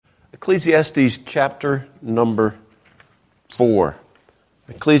Ecclesiastes chapter number 4.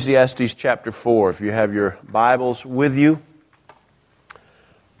 Ecclesiastes chapter 4, if you have your Bibles with you.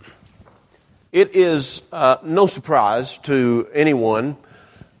 It is no surprise to anyone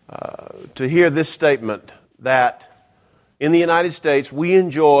to hear this statement that in the United States we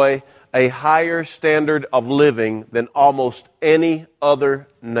enjoy a higher standard of living than almost any other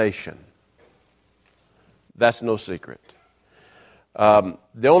nation. That's no secret.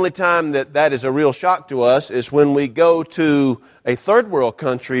 The only time that is a real shock to us is when we go to a third world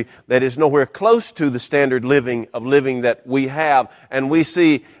country that is nowhere close to the standard of living that we have, and we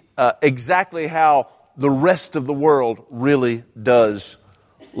see exactly how the rest of the world really does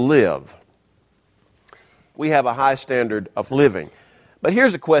live. We have a high standard of living. But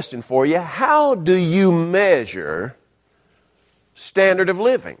here's a question for you. How do you measure standard of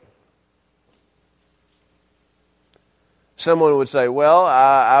living? Someone would say, well,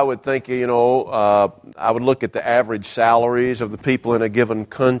 I would think, I would look at the average salaries of the people in a given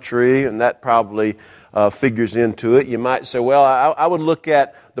country, and that probably figures into it. You might say, well, I would look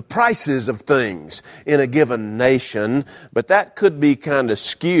at the prices of things in a given nation, but that could be kind of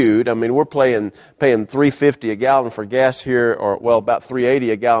skewed. I mean, we're paying $3.50 a gallon for gas here, or about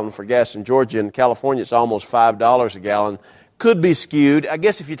 $3.80 a gallon for gas in Georgia. In California, it's almost $5 a gallon. Could be skewed. I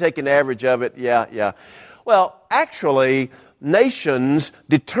guess if you take an average of it, yeah. Well, actually, nations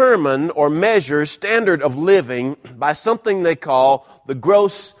determine or measure standard of living by something they call the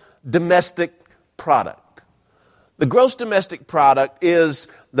gross domestic product. The gross domestic product is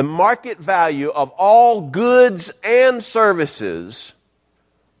the market value of all goods and services,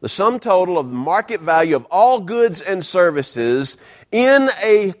 the sum total of the market value of all goods and services in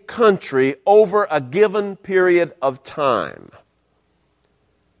a country over a given period of time.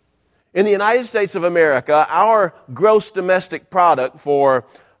 In the United States of America, our gross domestic product for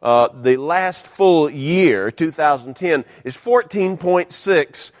the last full year, 2010, is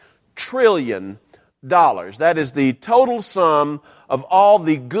 $14.6 trillion. That is the total sum of all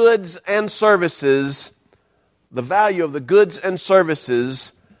the goods and services, the value of the goods and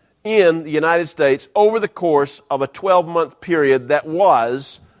services in the United States over the course of a 12-month period that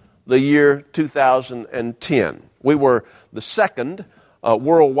was the year 2010. We were the second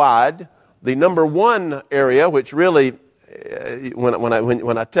worldwide. The number one area, which really,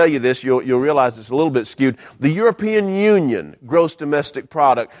 when I tell you this, you'll realize it's a little bit skewed. The European Union gross domestic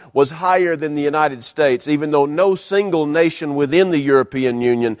product was higher than the United States, even though no single nation within the European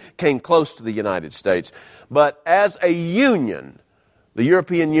Union came close to the United States. But as a union, the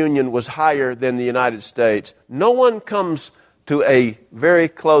European Union was higher than the United States. No one comes to a very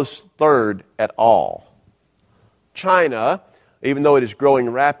close third at all. China, even though it is growing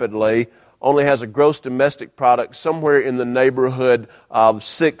rapidly, only has a gross domestic product somewhere in the neighborhood of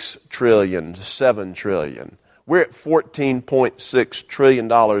 $6 trillion to $7 trillion. We're at $14.6 trillion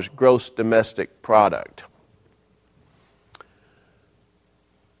gross domestic product.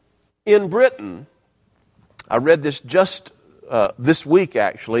 In Britain, I read this just this week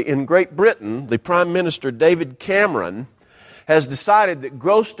actually, in Great Britain, the Prime Minister David Cameron has decided that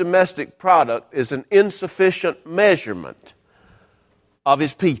gross domestic product is an insufficient measurement of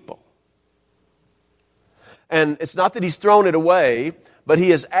his people. And it's not that he's thrown it away, but he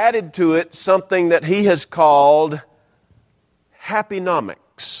has added to it something that he has called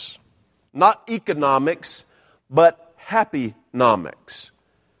happynomics. Not economics, but happynomics.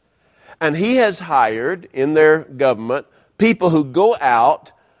 And he has hired in their government people who go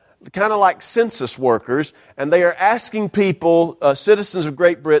out, kind of like census workers, and they are asking people, citizens of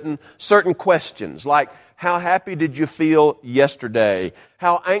Great Britain, certain questions like, how happy did you feel yesterday?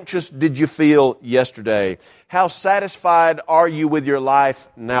 How anxious did you feel yesterday? How satisfied are you with your life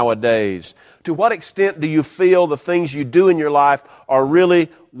nowadays? To what extent do you feel the things you do in your life are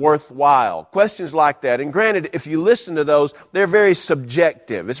really worthwhile? Questions like that. And granted, if you listen to those, they're very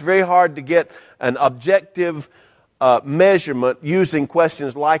subjective. It's very hard to get an objective measurement using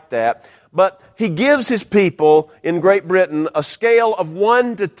questions like that. But he gives his people in Great Britain a scale of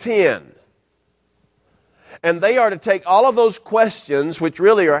 1 to 10. And they are to take all of those questions, which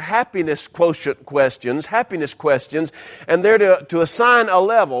really are happiness quotient questions, and they're to assign a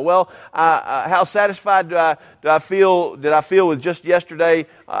level. Well, how satisfied did I feel with just yesterday?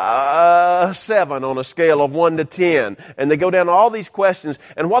 7 on a scale of 1 to 10. And they go down all these questions,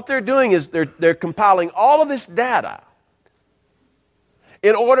 and what they're doing is they're compiling all of this data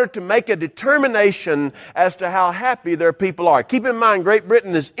in order to make a determination as to how happy their people are. Keep in mind, Great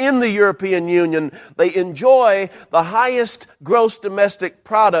Britain is in the European Union. They enjoy the highest gross domestic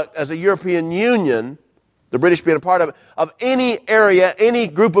product as a European Union, the British being a part of any area, any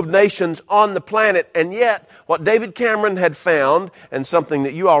group of nations on the planet. And yet, what David Cameron had found, and something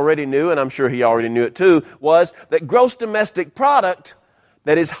that you already knew, and I'm sure he already knew it too, was that gross domestic product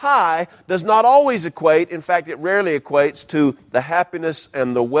that is high does not always equate, in fact, it rarely equates to the happiness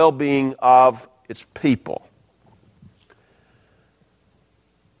and the well-being of its people.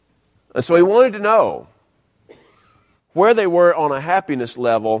 And so he wanted to know where they were on a happiness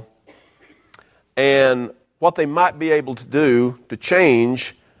level and what they might be able to do to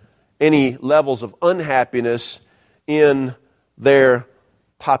change any levels of unhappiness in their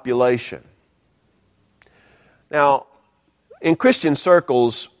population. Now, in Christian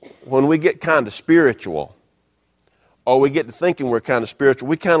circles, when we get kind of spiritual, or we get to thinking we're kind of spiritual,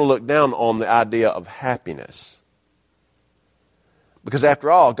 we kind of look down on the idea of happiness. Because after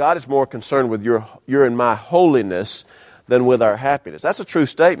all, God is more concerned with your and my holiness than with our happiness. That's a true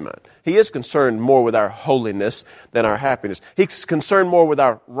statement. He is concerned more with our holiness than our happiness. He's concerned more with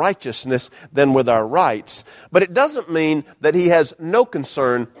our righteousness than with our rights. But it doesn't mean that He has no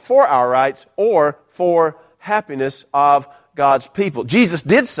concern for our rights or for happiness of God's people. Jesus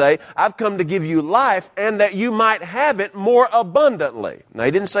did say, I've come to give you life and that you might have it more abundantly. Now,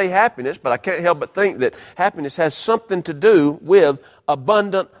 He didn't say happiness, but I can't help but think that happiness has something to do with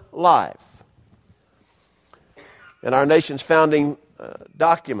abundant life. In our nation's founding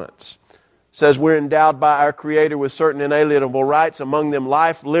documents, says we're endowed by our Creator with certain inalienable rights, among them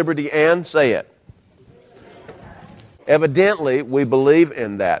life, liberty, and, say it, evidently, we believe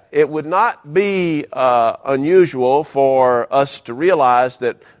in that. It would not be unusual for us to realize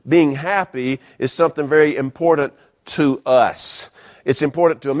that being happy is something very important to us. It's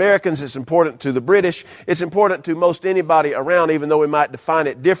important to Americans, it's important to the British, it's important to most anybody around, even though we might define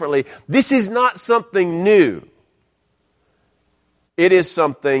it differently. This is not something new. It is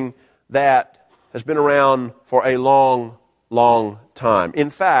something that has been around for a long, long time.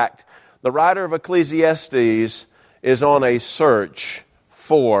 In fact, the writer of Ecclesiastes is on a search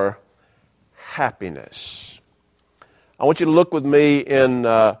for happiness. I want you to look with me in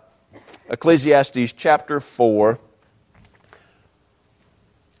Ecclesiastes chapter 4,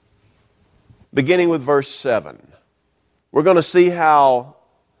 beginning with verse 7. We're going to see how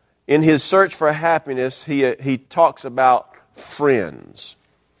in his search for happiness he talks about friends.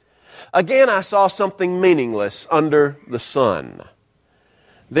 Again, I saw something meaningless under the sun.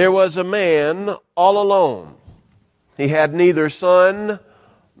 There was a man all alone. He had neither son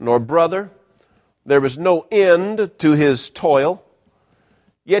nor brother. There was no end to his toil.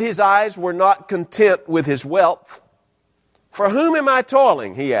 Yet his eyes were not content with his wealth. For whom am I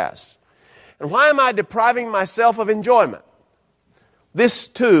toiling, he asked, and why am I depriving myself of enjoyment? This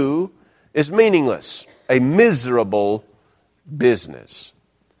too is meaningless, a miserable business.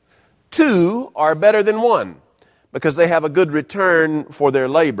 Two are better than one, because they have a good return for their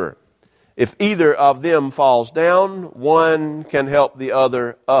labor. If either of them falls down, one can help the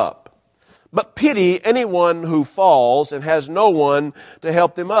other up. But pity anyone who falls and has no one to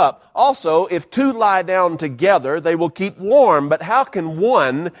help them up. Also, if two lie down together, they will keep warm. But how can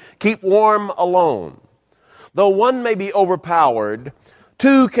one keep warm alone? Though one may be overpowered,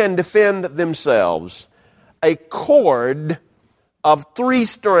 two can defend themselves. A cord of 3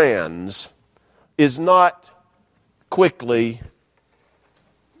 strands is not quickly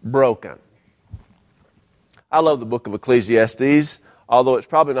broken. I love the book of Ecclesiastes, although it's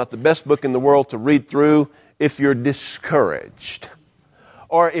probably not the best book in the world to read through if you're discouraged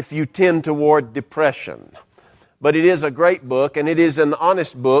or if you tend toward depression. But it is a great book, and it is an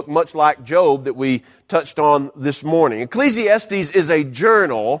honest book, much like Job that we touched on this morning. Ecclesiastes is a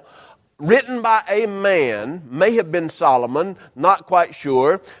journal written by a man, may have been Solomon, not quite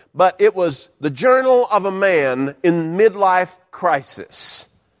sure, but it was the journal of a man in midlife crisis.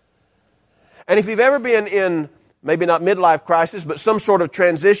 And if you've ever been in, maybe not midlife crisis, but some sort of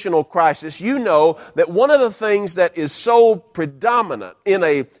transitional crisis, you know that one of the things that is so predominant in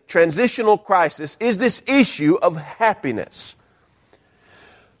a transitional crisis is this issue of happiness.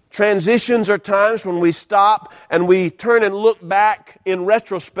 Transitions are times when we stop and we turn and look back in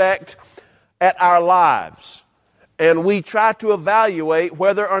retrospect at our lives. And we try to evaluate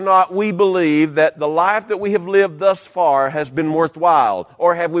whether or not we believe that the life that we have lived thus far has been worthwhile,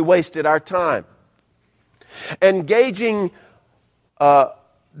 or have we wasted our time. And gauging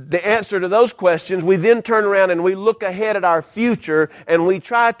the answer to those questions, we then turn around and we look ahead at our future and we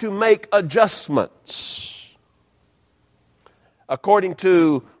try to make adjustments according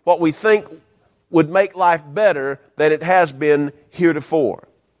to what we think would make life better than it has been heretofore.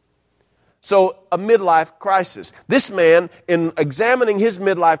 So, a midlife crisis. This man, in examining his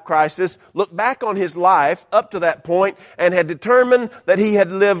midlife crisis, looked back on his life up to that point and had determined that he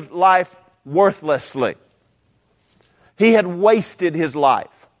had lived life worthlessly. He had wasted his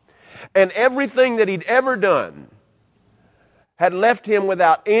life. And everything that he'd ever done had left him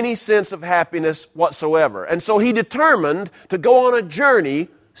without any sense of happiness whatsoever. And so he determined to go on a journey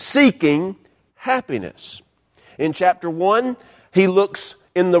seeking happiness. In chapter 1, he looks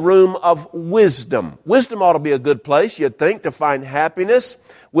in the room of wisdom. Wisdom ought to be a good place, you'd think, to find happiness.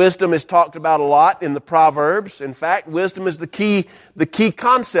 Wisdom is talked about a lot in the Proverbs. In fact, wisdom is the key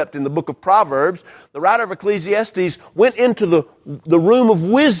concept in the book of Proverbs. The writer of Ecclesiastes went into the room of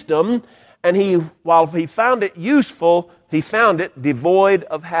wisdom, and while he found it useful, he found it devoid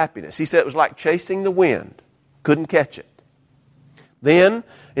of happiness. He said it was like chasing the wind. Couldn't catch it. Then,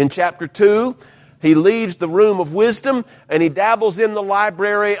 in chapter 2, he leaves the room of wisdom and he dabbles in the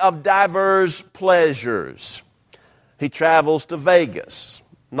library of divers pleasures. He travels to Vegas,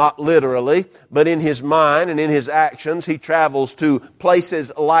 not literally, but in his mind and in his actions, he travels to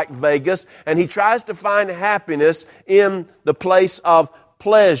places like Vegas, and he tries to find happiness in the place of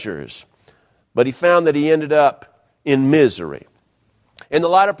pleasures. But he found that he ended up in misery. In the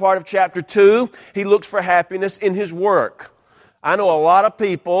latter part of chapter 2, he looks for happiness in his work. I know a lot of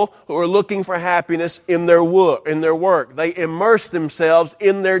people who are looking for happiness in their work. They immerse themselves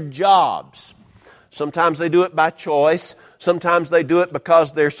in their jobs. Sometimes they do it by choice. Sometimes they do it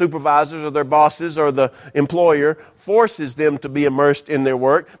because their supervisors or their bosses or the employer forces them to be immersed in their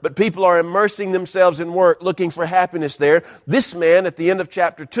work. But people are immersing themselves in work, looking for happiness there. This man, at the end of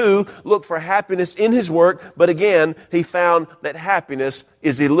chapter 2, looked for happiness in his work, but again, he found that happiness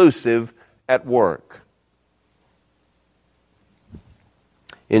is elusive at work.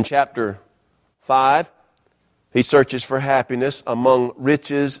 In chapter 5, he searches for happiness among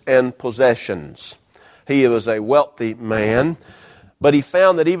riches and possessions. He was a wealthy man, but he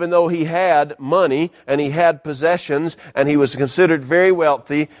found that even though he had money and he had possessions and he was considered very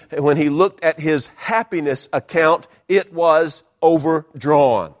wealthy, when he looked at his happiness account, it was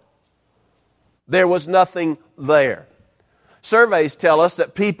overdrawn. There was nothing there. Surveys tell us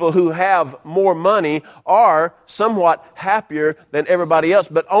that people who have more money are somewhat happier than everybody else,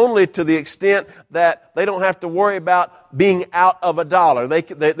 but only to the extent that they don't have to worry about being out of a dollar.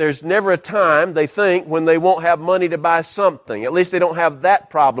 There's never a time, they think, when they won't have money to buy something. At least they don't have that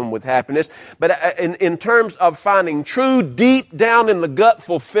problem with happiness. But in terms of finding true, deep down in the gut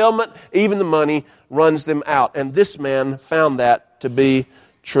fulfillment, even the money runs them out. And this man found that to be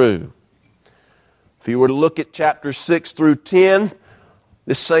true. If you were to look at chapters 6 through 10,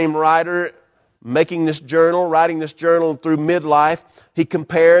 this same writer, writing this journal through midlife, he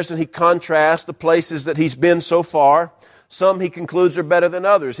compares and he contrasts the places that he's been so far. Some he concludes are better than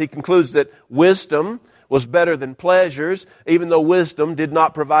others. He concludes that wisdom was better than pleasures, even though wisdom did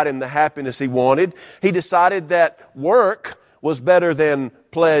not provide him the happiness he wanted. He decided that work was better than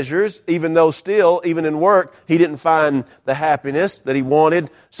pleasures, even though still, even in work, he didn't find the happiness that he wanted.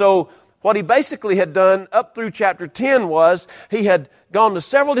 So, what he basically had done up through chapter 10 was he had gone to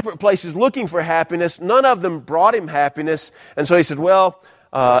several different places looking for happiness. None of them brought him happiness. And so he said,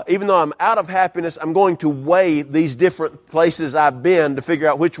 even though I'm out of happiness, I'm going to weigh these different places I've been to figure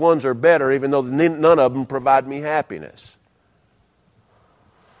out which ones are better, even though none of them provide me happiness.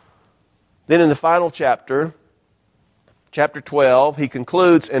 Then in the final chapter, chapter 12, he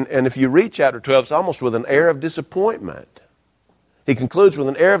concludes, and if you read chapter 12, it's almost with an air of disappointment. He concludes with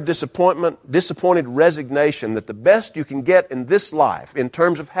an air of disappointed resignation that the best you can get in this life in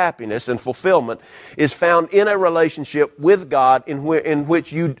terms of happiness and fulfillment is found in a relationship with God in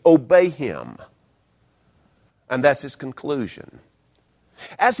which you obey Him. And that's his conclusion.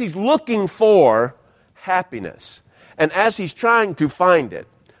 As he's looking for happiness and as he's trying to find it,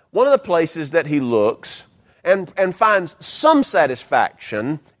 one of the places that he looks and finds some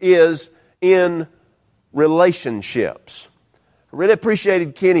satisfaction is in relationships. I really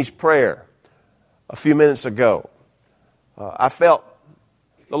appreciated Kenny's prayer a few minutes ago. I felt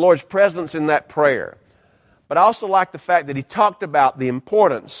the Lord's presence in that prayer. But I also like the fact that he talked about the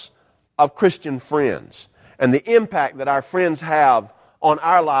importance of Christian friends and the impact that our friends have on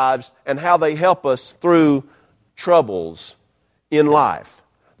our lives and how they help us through troubles in life.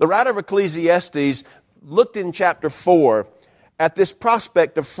 The writer of Ecclesiastes looked in chapter 4 at this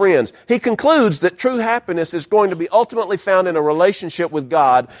prospect of friends. He concludes that true happiness is going to be ultimately found in a relationship with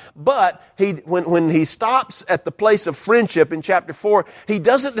God, but when he stops at the place of friendship in chapter 4, he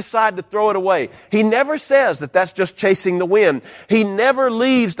doesn't decide to throw it away. He never says that that's just chasing the wind. He never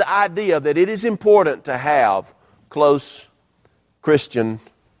leaves the idea that it is important to have close Christian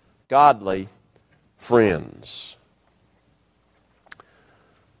godly friends.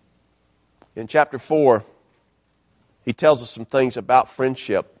 In chapter 4, he tells us some things about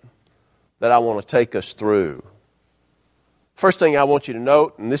friendship that I want to take us through. First thing I want you to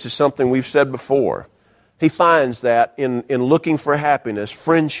note, and this is something we've said before, he finds that in looking for happiness,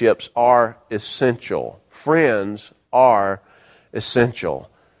 friendships are essential. Friends are essential.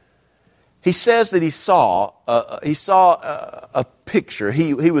 He says that he saw a picture.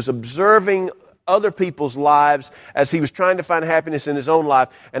 He was observing other people's lives as he was trying to find happiness in his own life.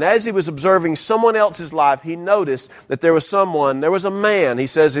 And as he was observing someone else's life, he noticed that there was a man, he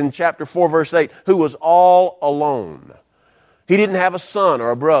says in chapter 4, verse 8, who was all alone. He didn't have a son or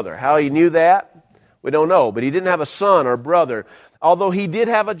a brother. How he knew that? We don't know. But he didn't have a son or a brother, although he did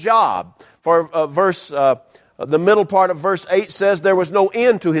have a job. For the middle part of verse 8 says there was no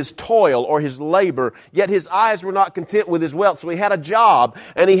end to his toil or his labor, yet his eyes were not content with his wealth. So he had a job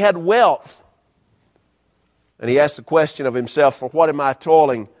and he had wealth. And he asked the question of himself, for what am I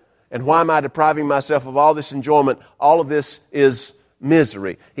toiling and why am I depriving myself of all this enjoyment? All of this is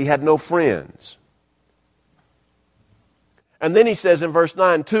misery. He had no friends. And then he says in verse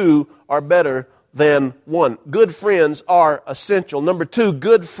 9, 2 are better than 1. Good friends are essential. Number 2,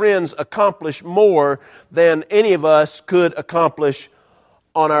 good friends accomplish more than any of us could accomplish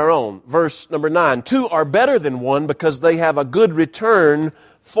on our own. Verse number 9, 2 are better than 1 because they have a good return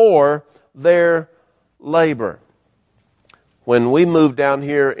for their labor. When we moved down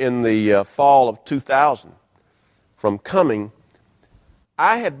here in the fall of 2000 from Cumming,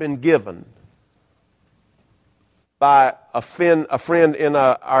 I had been given by a friend in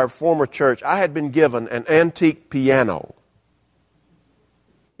our former church, I had been given an antique piano.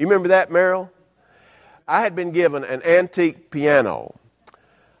 You remember that, Merrill? I had been given an antique piano.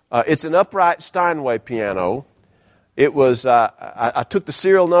 It's an upright Steinway piano. It was, I took the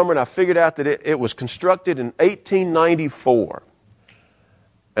serial number and I figured out that it was constructed in 1894.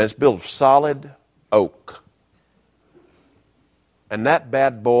 And it's built of solid oak. And that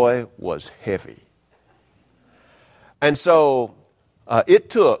bad boy was heavy. And so it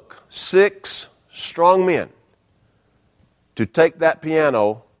took 6 strong men to take that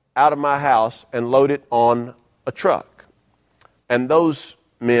piano out of my house and load it on a truck. And those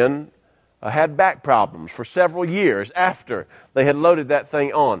men had back problems for several years after they had loaded that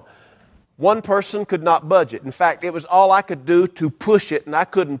thing on. One person could not budge it. In fact, it was all I could do to push it, and I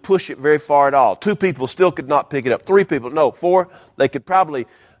couldn't push it very far at all. 2 people still could not pick it up. 3 people, no, 4, they could probably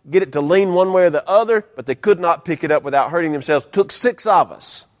get it to lean one way or the other, but they could not pick it up without hurting themselves. It took 6 of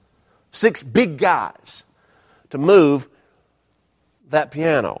us, 6 big guys, to move that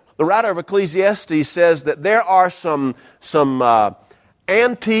piano. The writer of Ecclesiastes says that there are some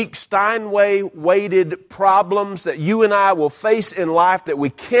antique Steinway-weighted problems that you and I will face in life that we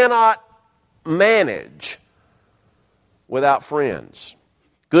cannot manage without friends.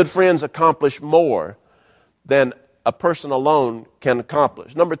 Good friends accomplish more than a person alone can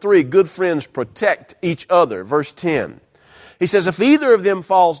accomplish. Number 3, good friends protect each other. Verse 10. He says, if either of them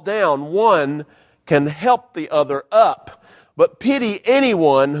falls down, one can help the other up. But pity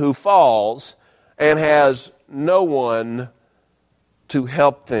anyone who falls and has no one to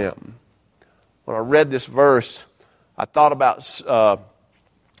help them. When I read this verse, I thought about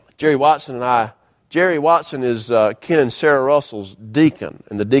Jerry Watson and I. Jerry Watson is Ken and Sarah Russell's deacon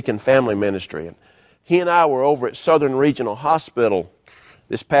in the Deacon Family Ministry. And he and I were over at Southern Regional Hospital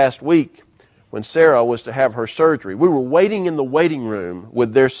this past week when Sarah was to have her surgery. We were waiting in the waiting room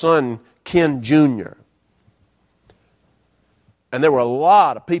with their son, Ken Jr. And there were a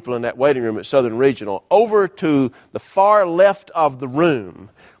lot of people in that waiting room at Southern Regional. Over to the far left of the room,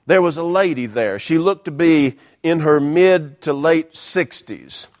 there was a lady there. She looked to be in her mid to late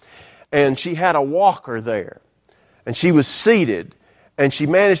 60s. And she had a walker there. And she was seated. And she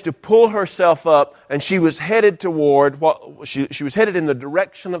managed to pull herself up, and she was headed toward she was headed in the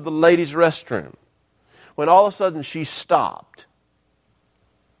direction of the ladies' restroom. When all of a sudden she stopped,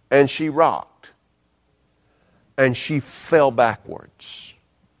 and she rocked, and she fell backwards.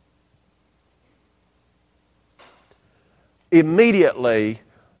 Immediately,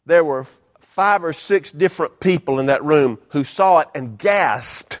 there were 5 or 6 different people in that room who saw it and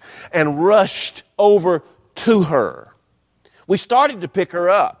gasped and rushed over to her. We started to pick her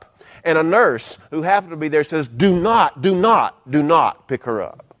up, and a nurse who happened to be there says, do not pick her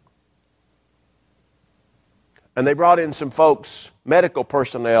up. And they brought in some folks, medical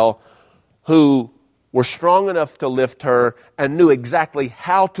personnel, who were strong enough to lift her and knew exactly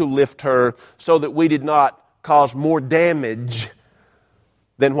how to lift her so that we did not cause more damage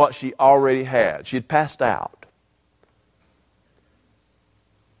than what she already had. She had passed out.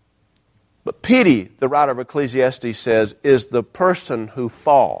 But pity, the writer of Ecclesiastes says, is the person who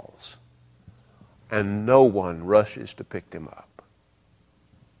falls and no one rushes to pick them up.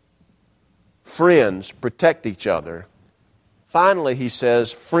 Friends protect each other. Finally, he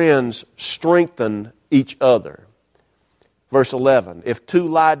says, friends strengthen each other. Verse 11, if two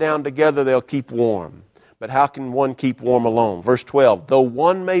lie down together, they'll keep warm. But how can one keep warm alone? Verse 12, though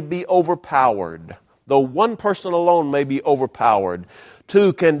one may be overpowered, though one person alone may be overpowered,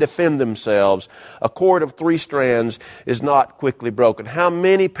 two can defend themselves. A cord of 3 strands is not quickly broken. How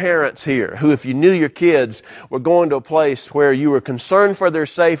many parents here who, if you knew your kids were going to a place where you were concerned for their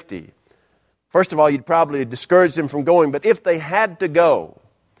safety, first of all, you'd probably discourage them from going, but if they had to go,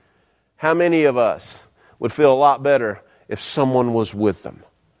 how many of us would feel a lot better if someone was with them?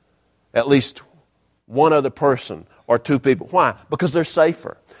 At least one other person or 2 people. Why? Because they're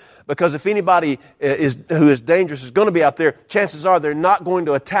safer. Because if anybody who is dangerous is going to be out there, chances are they're not going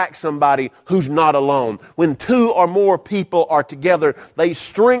to attack somebody who's not alone. When 2 or more people are together, they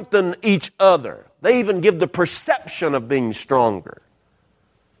strengthen each other. They even give the perception of being stronger.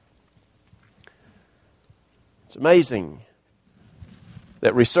 It's amazing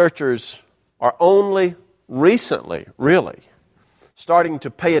that researchers are only recently, really, starting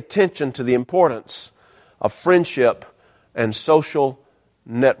to pay attention to the importance of friendship and social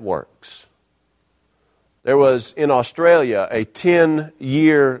networks. There was in Australia a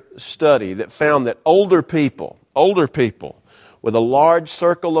 10-year study that found that older people with a large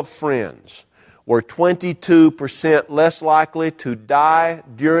circle of friends were 22% less likely to die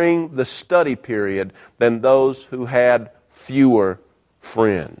during the study period than those who had fewer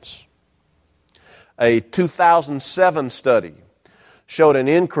friends. A 2007 study showed an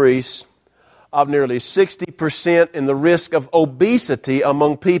increase of nearly 60% in the risk of obesity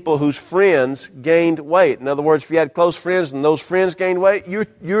among people whose friends gained weight. In other words, if you had close friends and those friends gained weight,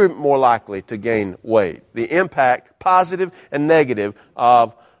 you're more likely to gain weight. The impact, positive and negative,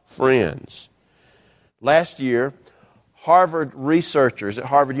 of friends. Last year, Harvard researchers at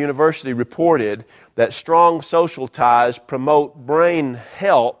Harvard University reported that strong social ties promote brain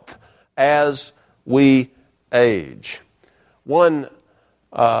health as we age. One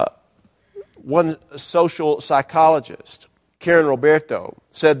social psychologist, Karen Roberto,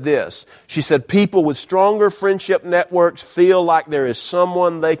 said this. She said, people with stronger friendship networks feel like there is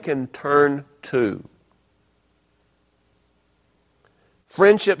someone they can turn to.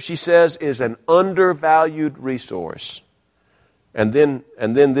 Friendship, she says, is an undervalued resource. And then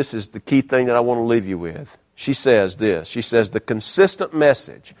this is the key thing that I want to leave you with. She says this. She says, the consistent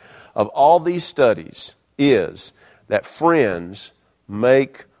message of all these studies is that friends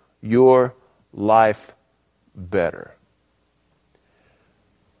make your life better.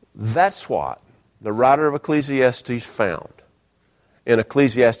 That's what the writer of Ecclesiastes found in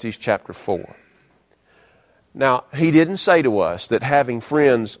Ecclesiastes chapter 4. Now, he didn't say to us that having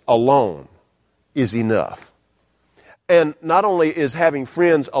friends alone is enough. And not only is having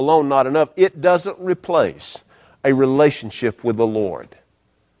friends alone not enough, it doesn't replace a relationship with the Lord.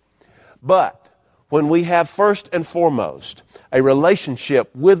 But when we have first and foremost a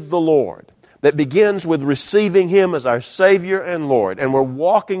relationship with the Lord that begins with receiving Him as our Savior and Lord, and we're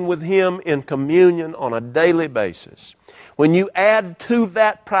walking with Him in communion on a daily basis, when you add to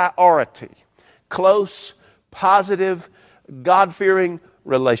that priority close, positive, God-fearing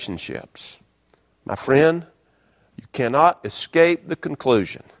relationships, my friend, you cannot escape the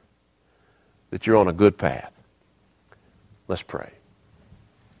conclusion that you're on a good path. Let's pray.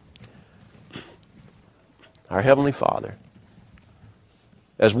 Our Heavenly Father,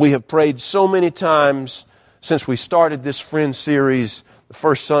 as we have prayed so many times since we started this Friend series the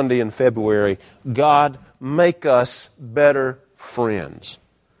first Sunday in February, God, make us better friends.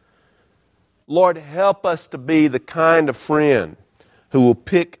 Lord, help us to be the kind of friend who will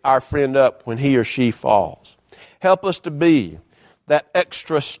pick our friend up when he or she falls. Help us to be that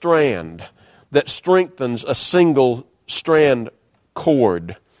extra strand that strengthens a single strand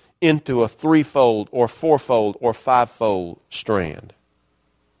cord into a 3-fold or 4-fold or 5-fold strand.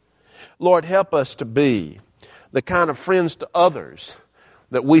 Lord, help us to be the kind of friends to others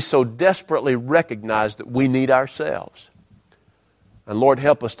that we so desperately recognize that we need ourselves. And Lord,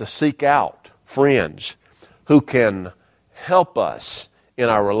 help us to seek out friends who can help us in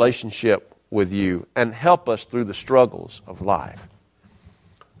our relationship with You and help us through the struggles of life.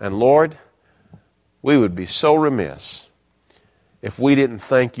 And Lord, we would be so remiss if we didn't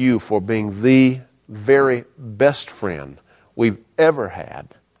thank You for being the very best friend we've ever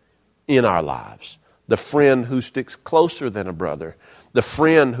had in our lives. The friend who sticks closer than a brother. The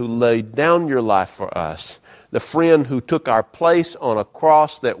friend who laid down Your life for us. The friend who took our place on a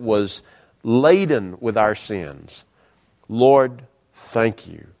cross that was laden with our sins. Lord, thank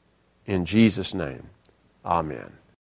you. In Jesus' name, amen.